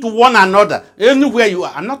 Submitting to one another. Anywhere you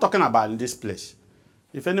are. I'm not talking about in this place.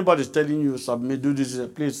 If anybody is telling you submit, do this,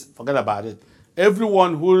 please forget about it.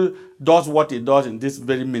 Everyone who does what he does in this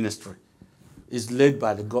very ministry is led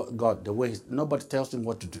by the God the way nobody tells him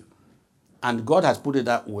what to do. And God has put it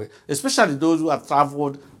that way. Especially those who have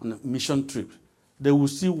traveled on a mission trip. They will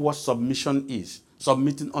see what submission is.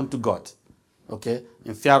 Submitting unto God. Okay?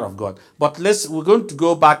 In fear of God. But we're going to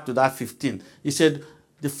go back to that 15. He said,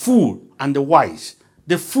 the fool and the wise.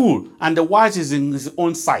 The fool and the wise is in his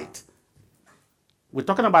own sight. We're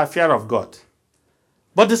talking about fear of God.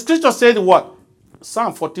 But the scripture said what?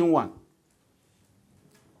 Psalm 14:1.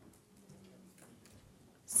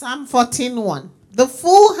 Psalm 14:1. The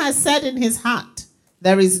fool has said in his heart,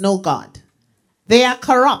 there is no God. They are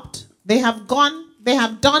corrupt. They have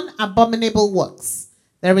done abominable works.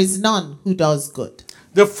 There is none who does good.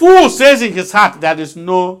 The fool says in his heart, there is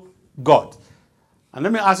no God. And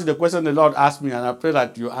let me ask you the question the Lord asked me, and I pray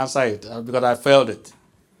that you answer it, because I failed it.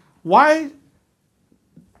 Why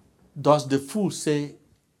does the fool say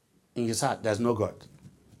in his heart, there's no God?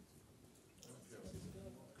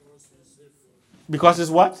 Because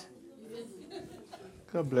he's what?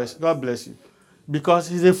 God bless you. Because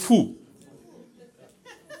he's a fool.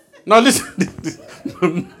 Now listen.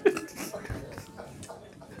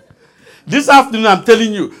 This afternoon I'm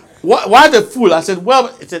telling you, why the fool? I said,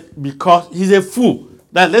 because he's a fool.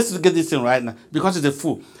 Now let's get this thing right now. Because he's a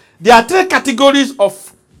fool. There are 3 categories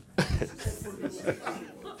of...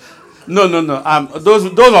 No. Those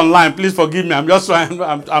online, please forgive me. I'm just trying.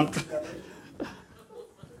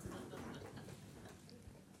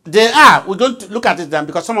 We're going to look at it then,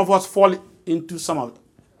 because some of us fall into some of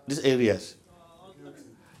these areas.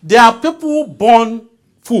 There are people born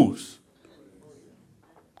fools.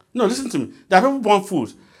 No, listen to me. There are people born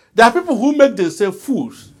fools. There are people who make themselves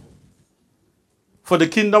fools for the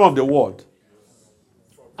kingdom of the world.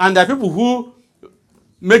 And there are people who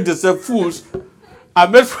make themselves fools are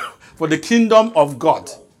made for the kingdom of God.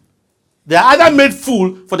 They are either made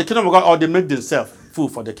fool for the kingdom of God or they make themselves fool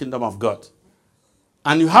for the kingdom of God.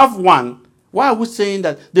 And you have one. Why are we saying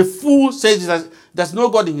that the fool says that there's no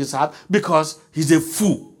God in his heart? Because he's a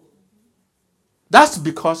fool. That's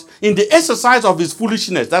because in the exercise of his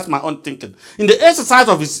foolishness, that's my own thinking. In the exercise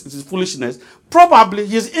of his foolishness, probably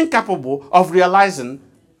he is incapable of realizing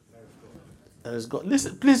there is God.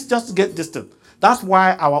 Listen, please just get this thing. That's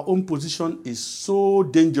why our own position is so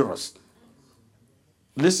dangerous.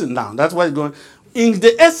 Listen now, that's why it's going. In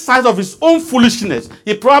the exercise of his own foolishness,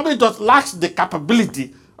 he probably just lacks the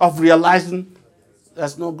capability of realizing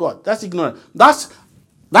there's no God. That's ignorant. That's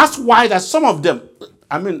why that some of them,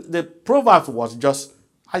 I mean, the Proverbs was just,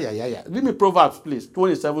 Give me Proverbs, please,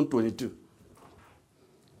 27:22.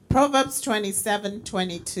 Proverbs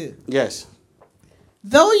 27:22. Yes.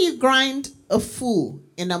 Though you grind a fool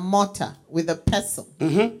in a mortar with a pestle,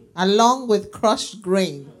 along with crushed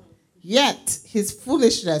grain, yet his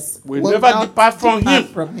foolishness will never never depart from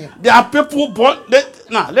him. There are people born.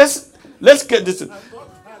 Let's get this.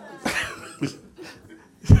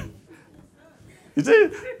 You see,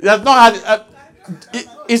 that's not had.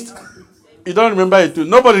 You don't remember it too.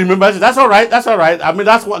 Nobody remembers it. That's all right. That's all right. I mean,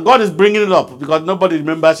 that's what God is bringing it up because nobody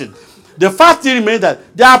remembers it. The fact remains that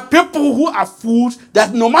there are people who are fools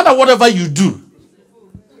that no matter whatever you do,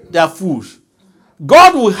 they are fools.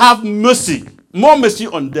 God will have mercy, more mercy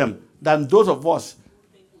on them than those of us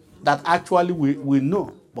that actually we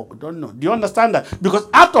know, but we don't know. Do you understand that? Because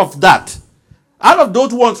out of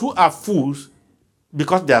those ones who are fools,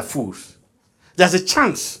 because they are fools, there's a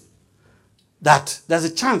chance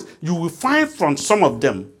you will find from some of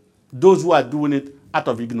them those who are doing it out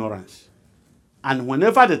of ignorance. And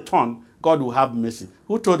whenever they turn, God will have mercy.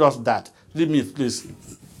 Who told us that? Read me, please.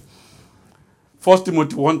 1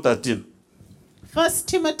 Timothy 1:13. 1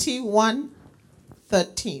 Timothy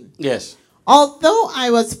 1:13. Yes. Although I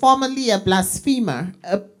was formerly a blasphemer,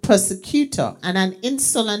 a persecutor, and an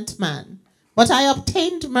insolent man, but I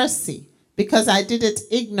obtained mercy because I did it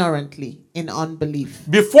ignorantly in unbelief.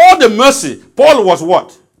 Before the mercy, Paul was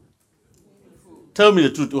what? Tell me the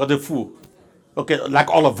truth. He was a fool. Okay, like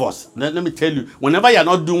all of us. Let me tell you, whenever you're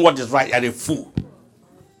not doing what is right, you're a fool.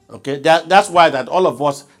 Okay, that's why that all of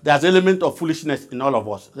us, there's an element of foolishness in all of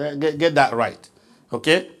us. Get that right.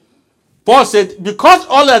 Okay? Paul said, because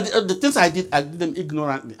all of the things I did them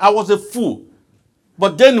ignorantly. I was a fool.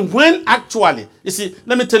 But then when actually, you see,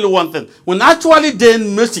 let me tell you one thing. When actually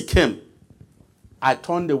then mercy came, I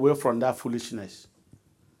turned away from that foolishness.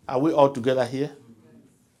 Are we all together here?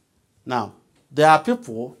 Now, there are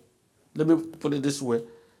people, let me put it this way.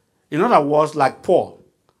 In other words, like Paul,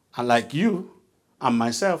 and like you, and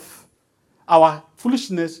myself, our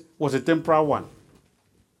foolishness was a temporal one.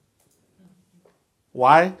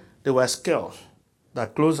 Why? There were scales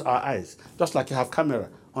that close our eyes, just like you have camera,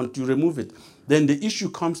 until you remove it. Then the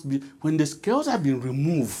issue comes when the scales have been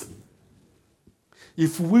removed.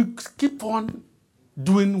 If we keep on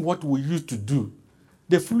doing what we used to do,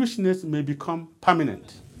 the foolishness may become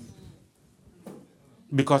permanent.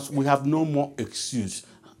 Because we have no more excuse.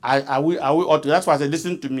 Are we that's why I said,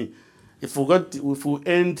 listen to me. If we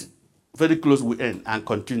end very close, we end and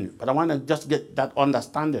continue. But I want to just get that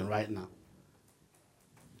understanding right now.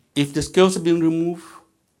 If the scales have been removed,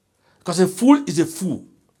 because a fool is a fool.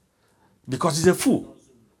 Because he's a fool.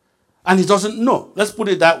 And he doesn't know. Let's put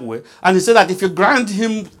it that way. And he said that if you grind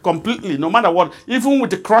him completely, no matter what, even with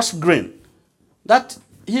the crushed grain, that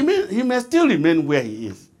he may still remain where he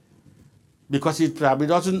is. Because he probably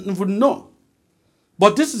doesn't even know.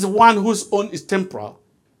 But this is the one whose own is temporal,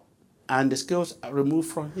 and the scales are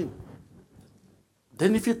removed from him.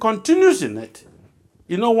 Then if he continues in it,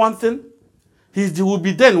 you know one thing? He will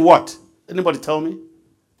be then what? Anybody tell me?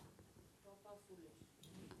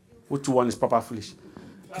 Which one is proper foolish?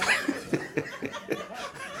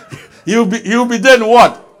 He'll be then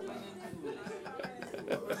what?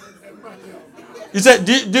 He said,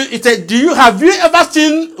 have you ever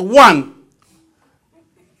seen one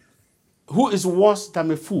who is worse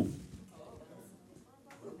than a fool?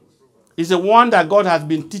 It's the one that God has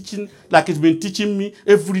been teaching, like He's been teaching me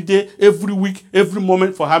every day, every week, every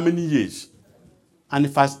moment for how many years? And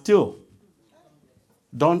if I still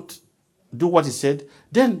don't do what He said,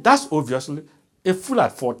 then that's obviously a fool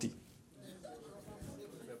at 40.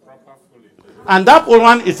 And that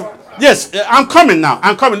one is, yes, I'm coming now.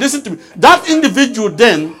 I'm coming. Listen to me. That individual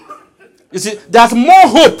then, you see, there's more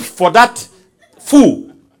hope for that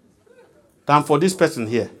fool than for this person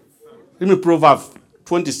here. Give me Proverbs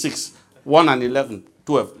 26, 1 and 11,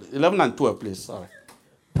 12. 11 and 12, please. Sorry.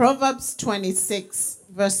 Proverbs 26,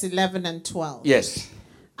 verse 11 and 12. Yes.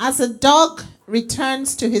 As a dog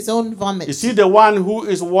returns to his own vomit. You see the one who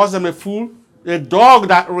is worse than a fool? A dog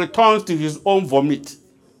that returns to his own vomit.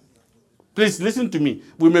 Please listen to me.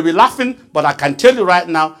 We may be laughing, but I can tell you right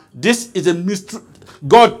now, this is a mystery.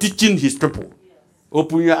 God teaching his people.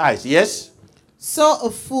 Open your eyes. Yes? So a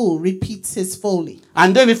fool repeats his folly.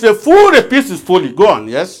 And then if a fool repeats his folly, go on.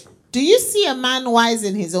 Yes? Do you see a man wise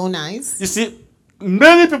in his own eyes? You see,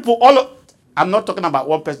 many people, I'm not talking about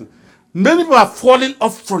one person. Many people are falling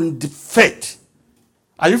off from the faith.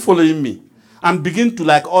 Are you following me? And begin to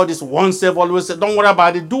like all this oneself, always say, don't worry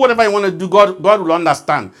about it. Do whatever you want to do. God will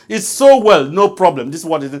understand. It's so well, no problem. This is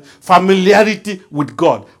what it is. Familiarity with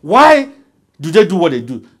God. Why do they do what they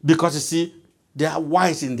do? Because you see, they are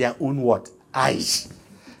wise in their own what? Eyes.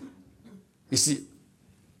 You see,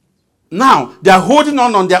 now they are holding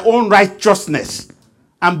on their own righteousness.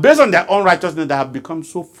 And based on their own righteousness, they have become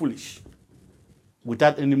so foolish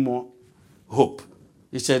without any more hope.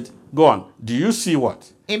 He said, go on. Do you see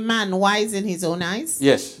what? A man wise in his own eyes?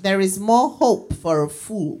 Yes. There is more hope for a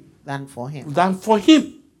fool than for him. Than for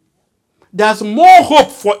him. There's more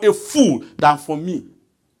hope for a fool than for me.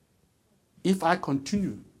 If I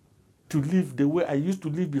continue to live the way I used to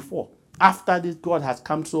live before, after this, God has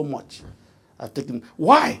come so much. I've taken.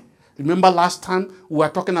 Why? Remember last time we were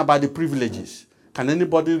talking about the privileges. Can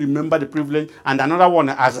anybody remember the privilege? And another one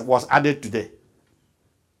was added today.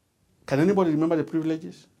 Can anybody remember the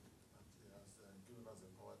privileges?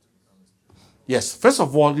 Yes. First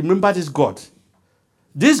of all, remember this God.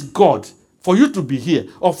 This God, for you to be here,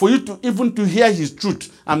 or for you to even to hear his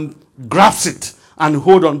truth and grasp it and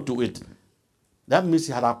hold on to it, that means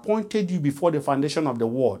he had appointed you before the foundation of the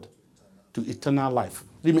world to eternal life.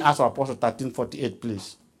 Let me ask our Apostle 13:48,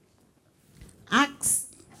 please. Acts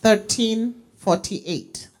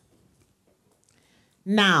 13:48.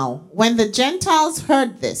 Now, when the Gentiles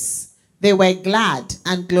heard this, they were glad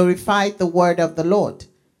and glorified the word of the Lord.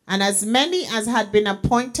 And as many as had been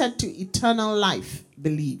appointed to eternal life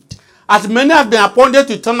believed. As many have been appointed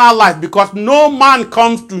to eternal life, because no man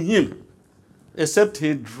comes to him except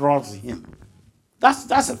he draws him. That's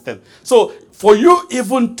the thing. So for you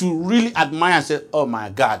even to really admire and say, oh my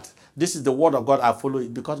God, this is the word of God, I follow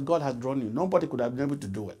it, because God has drawn you. Nobody could have been able to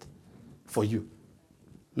do it for you.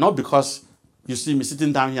 Not because you see me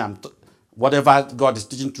sitting down here and whatever God is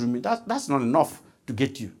teaching through me, that's not enough to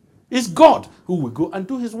get you. It's God who will go and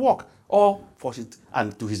do his work, all for it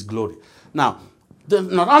and to his glory. Now,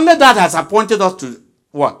 not only that has appointed us to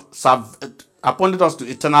what? Appointed us to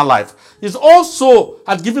eternal life. He's also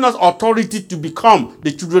has given us authority to become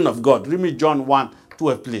the children of God. Read me John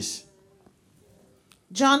 1:12, please.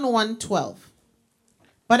 John 1:12.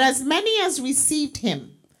 But as many as received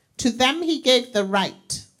him, to them he gave the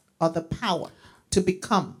right or the power to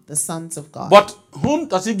become the sons of God. But whom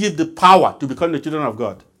does he give the power to become the children of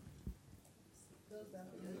God?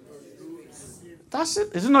 That's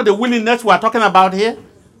it. Is it not the willingness we are talking about here?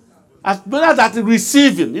 As brothers that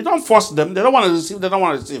receiving, you don't force them. They don't want to receive. They don't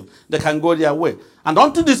want to receive. They can go their way. And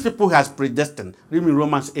unto these people he has predestined. Read me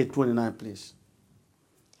Romans 8:29, please.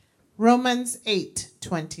 Romans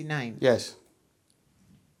 8:29. Yes.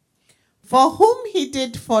 For whom he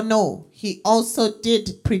did foreknow, he also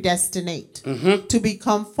did predestinate to be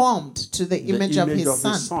conformed to the image of his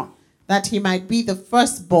son, that he might be the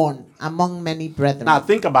firstborn among many brethren. Now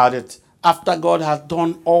think about it. After God has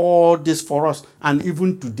done all this for us, and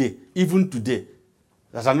even today,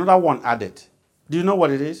 there's another one added. Do you know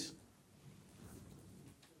what it is?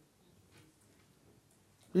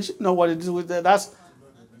 You should know what it is with that.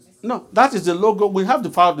 That is the logo. We have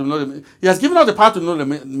the power to know them. He has given us the power to know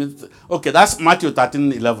them. Okay, that's Matthew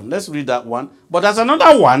 13:11. Let's read that one. But there's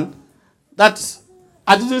another one that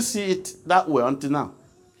I didn't see it that way until now.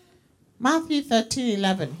 Matthew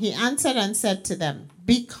 13:11. He answered and said to them,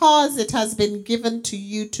 because it has been given to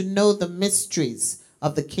you to know the mysteries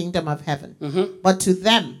of the kingdom of heaven. But to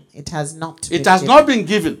them it has not been given. It has not been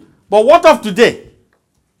given. But what of today?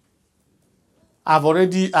 I've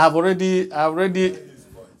already I've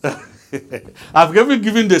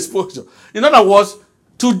given the exposure. In other words,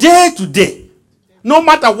 today, no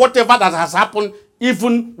matter whatever that has happened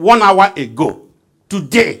even 1 hour ago,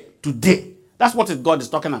 today, that's what God is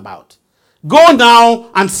talking about. Go now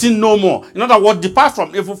and sin no more. In other words, depart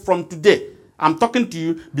from evil from today. I'm talking to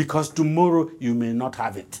you because tomorrow you may not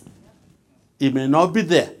have it. It may not be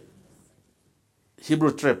there.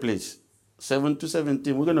 Hebrews 3, please.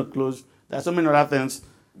 7-17. We're going to close. There are so many other things,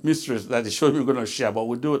 mysteries that the show we're going to share, but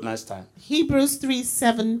we'll do it next time. Hebrews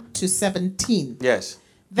 3:7-17. Yes.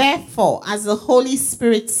 Therefore, as the Holy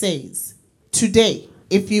Spirit says, today,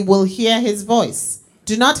 if you will hear his voice,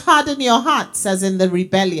 Do not harden your hearts as in the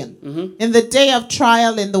rebellion, in the day of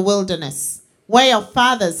trial in the wilderness, where your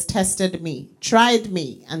fathers tested me, tried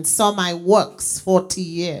me, and saw my works 40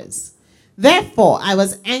 years. Therefore I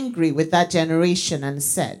was angry with that generation and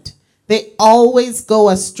said, they always go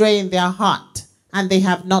astray in their heart, and they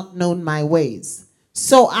have not known my ways.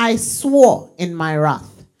 So I swore in my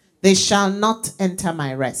wrath, they shall not enter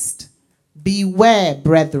my rest. Beware,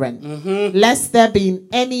 brethren, lest there be in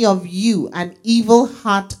any of you an evil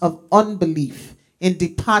heart of unbelief in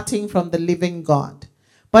departing from the living God.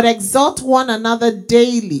 But exhort one another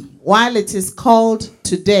daily while it is called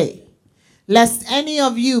today, lest any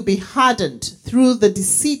of you be hardened through the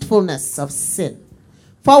deceitfulness of sin.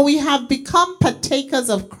 For we have become partakers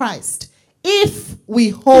of Christ, if we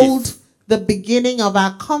hold the beginning of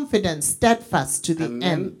our confidence steadfast to the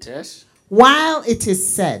end. Yes. While it is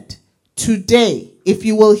said, today, if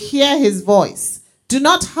you will hear his voice, do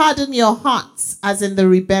not harden your hearts as in the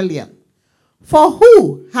rebellion. For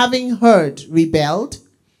who, having heard, rebelled?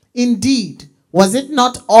 Indeed, was it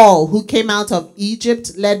not all who came out of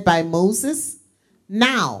Egypt led by Moses?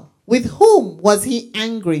 Now, with whom was he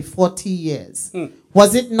angry 40 years?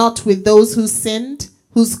 Was it not with those who sinned,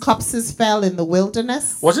 whose corpses fell in the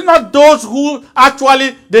wilderness? Was it not those who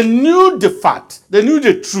actually, they knew the fact, they knew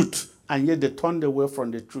the truth, and yet they turned away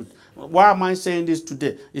from the truth? Why am I saying this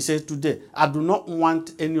today? He says today, I do not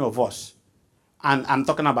want any of us, and I'm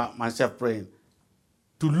talking about myself praying,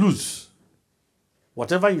 to lose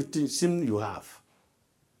whatever you seem you have.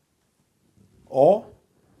 Or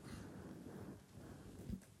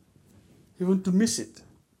even to miss it.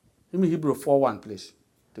 Give me Hebrew 4:1, please.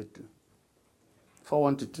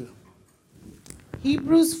 4:1 to 2.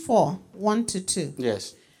 Hebrews 4:1-2.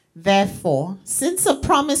 Yes. Therefore, since a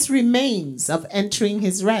promise remains of entering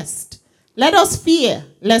his rest, let us fear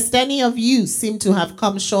lest any of you seem to have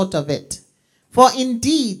come short of it. For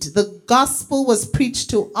indeed, the gospel was preached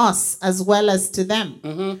to us as well as to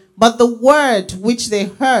them. But the word which they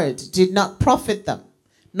heard did not profit them,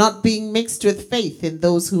 not being mixed with faith in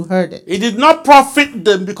those who heard it. It did not profit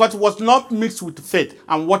them because it was not mixed with faith.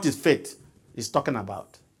 And what is faith? He's talking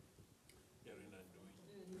about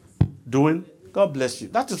doing. God bless you.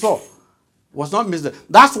 That is all. Was not missed.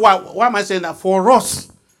 That's why am I saying that? For us,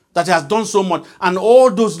 that he has done so much, and all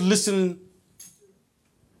those listening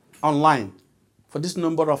online for this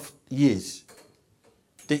number of years,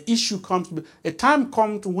 the issue comes, a time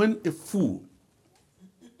comes when a fool,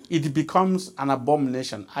 it becomes an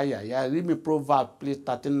abomination. Read me Proverbs, please,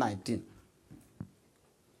 13:19.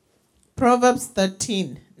 Proverbs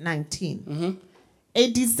 13:19. A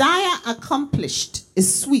desire accomplished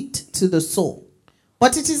is sweet to the soul,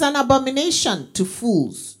 but it is an abomination to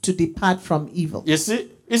fools to depart from evil. You see,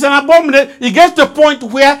 it's an abomination. It gets to the point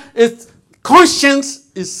where its conscience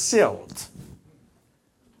is sealed.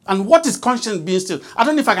 And what is conscience being sealed? I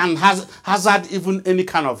don't know if I can hazard even any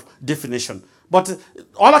kind of definition. But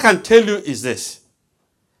all I can tell you is this.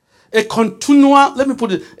 A continual, let me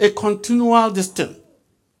put it, a continual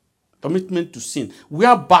commitment to sin,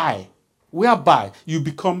 whereby you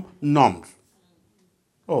become numb.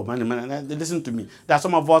 Oh, man, listen to me. There are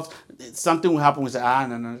some of us, something will happen, we say,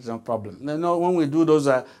 no, it's no problem. No, when we do those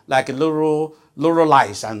like little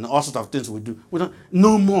lies and all sorts of things we do, we don't,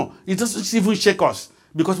 no more. It doesn't even shake us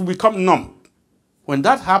because we become numb. When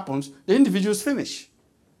that happens, the individual is finished.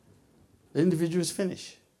 The individual is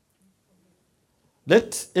finished.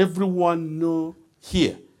 Let everyone know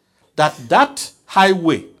here that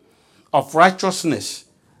highway of righteousness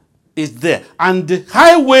is there. And the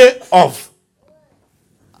highway of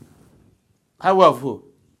who?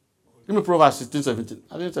 Give me Proverbs 16:17.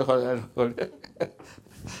 I didn't say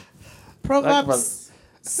Proverbs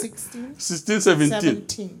 16:17.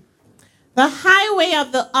 17. The highway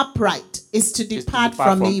of the upright is to depart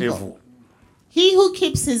from evil. He who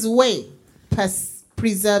keeps his way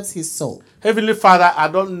preserves his soul. Heavenly Father, I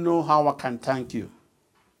don't know how I can thank you.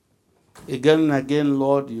 Again and again,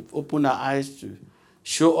 Lord, you've opened our eyes to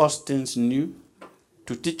show us things new,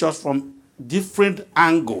 to teach us from different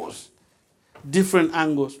angles,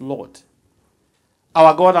 Lord.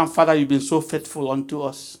 Our God and Father, you've been so faithful unto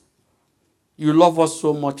us. You love us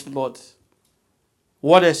so much, Lord.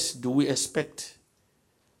 What else do we expect?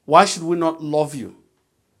 Why should we not love you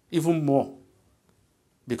even more?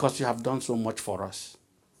 Because you have done so much for us.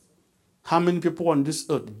 How many people on this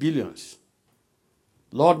earth? Billions.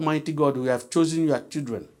 Lord, mighty God, we have chosen your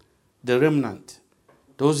children, the remnant,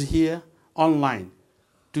 those here online,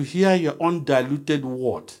 to hear your undiluted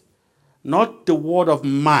word. Not the word of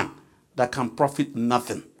man that can profit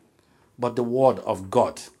nothing, but the word of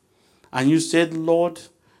God. And you said, Lord,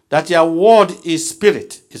 that your word is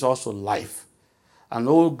spirit, is also life. And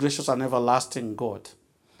oh, gracious and everlasting God,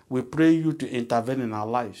 we pray you to intervene in our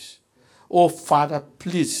lives. Oh, Father,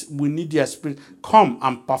 please, we need your Spirit. Come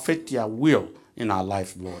and perfect your will in our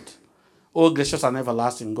life, Lord. Oh, gracious and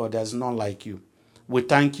everlasting God, there is none like you. We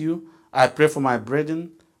thank you. I pray for my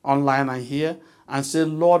brethren online and here and say,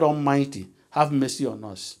 Lord Almighty, have mercy on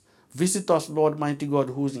us. Visit us, Lord mighty God,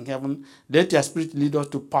 who is in heaven. Let your Spirit lead us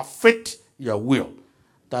to perfect your will,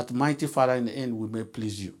 that mighty Father, in the end, we may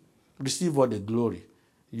please you. Receive all the glory.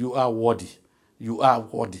 You are worthy. You are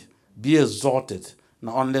worthy. Be exalted,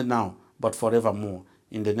 not only now, but forevermore.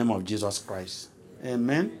 In the name of Jesus Christ.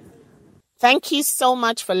 Amen. Thank you so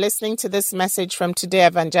much for listening to this message from Today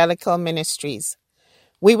Evangelical Ministries.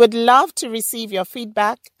 We would love to receive your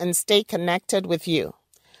feedback and stay connected with you.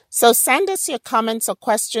 So send us your comments or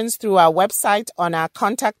questions through our website on our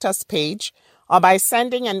Contact Us page or by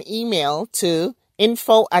sending an email to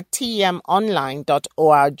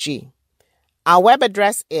info@temonline.org. Our web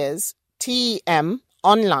address is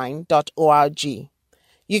temonline.org.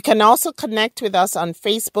 You can also connect with us on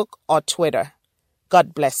Facebook or Twitter.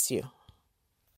 God bless you.